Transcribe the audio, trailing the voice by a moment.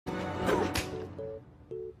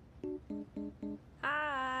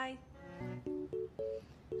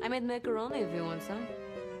I made macaroni if you want some.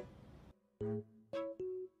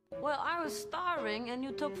 Well, I was starving and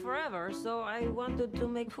you took forever, so I wanted to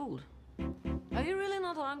make food. Are you really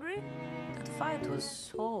not hungry? That fight was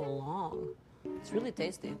so long. It's really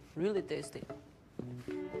tasty, really tasty.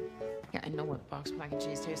 Yeah, I know what boxed mac and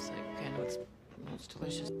cheese tastes like. Okay, I know it's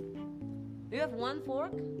delicious. You have one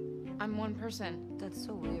fork? I'm one person. That's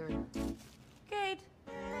so weird. Kate,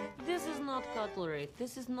 this is not cutlery.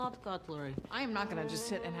 This is not cutlery. I am not gonna just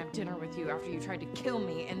sit and have dinner with you after you tried to kill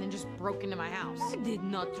me and then just broke into my house. I did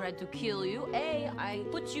not try to kill you. I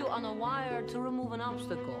put you on a wire to remove an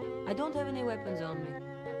obstacle. I don't have any weapons on me.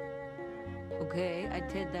 Okay, I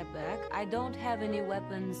take that back. I don't have any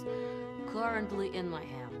weapons currently in my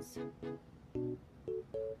hands.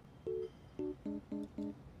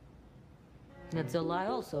 That's a lie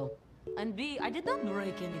also. And B, I did not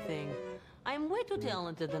break anything. I'm way too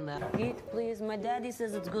talented in that. Eat, please. My daddy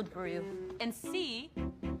says it's good for you. And C,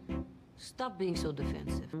 stop being so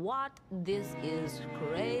defensive. What? This is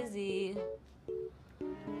crazy.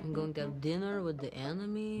 I'm going to have dinner with the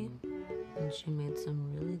enemy. And she made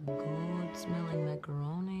some really good smelling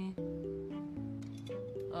macaroni.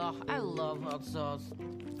 Oh, I love hot sauce.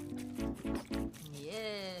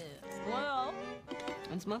 Yeah. Well,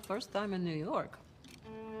 it's my first time in New York.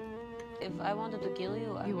 If I wanted to kill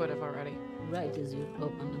you, You would have already. Right as you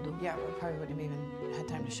open the door. Yeah, we probably wouldn't have even had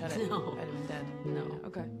time to shut it. No. I'd have been dead. No. Yeah,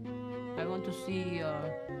 okay. I want to see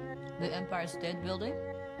the Empire State Building,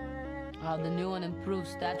 the new and improved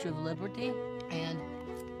Statue of Liberty, and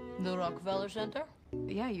the Rockefeller Center.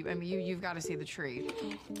 Yeah, you've got to see the tree.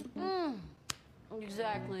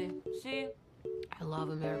 Exactly. See? I love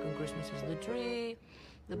American Christmases. The tree,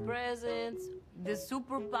 the presents, the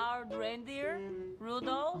super-powered reindeer,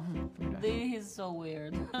 Rudolph. He's so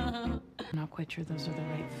weird. I'm not quite sure those are the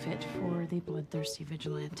right fit for the bloodthirsty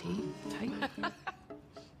vigilante type.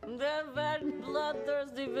 The bad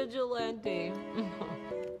bloodthirsty vigilante.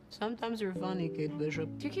 Sometimes you're funny, Kate Bishop.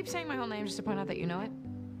 Do you keep saying my whole name just to point out that you know it?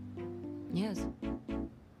 Yes.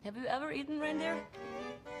 Have you ever eaten reindeer?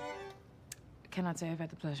 Cannot say I've had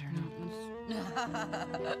the pleasure, no.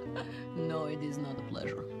 No, it is not a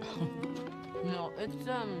pleasure. No,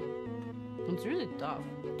 it's really tough.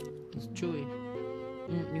 It's chewy.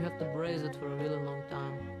 You have to braise it for a really long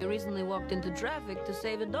time. I recently walked into traffic to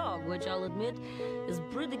save a dog, which I'll admit is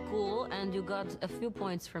pretty cool, and you got a few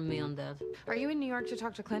points from me on that. Are you in New York to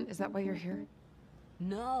talk to Clint? Is that why you're here?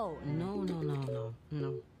 No.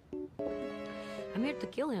 I'm here to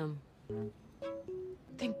kill him.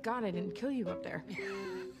 Thank God I didn't kill you up there.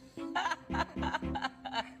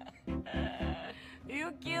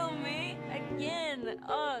 You kill me again.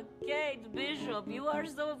 Oh, Kate Bishop, you are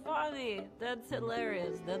so funny. That's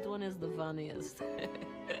hilarious. That one is the funniest.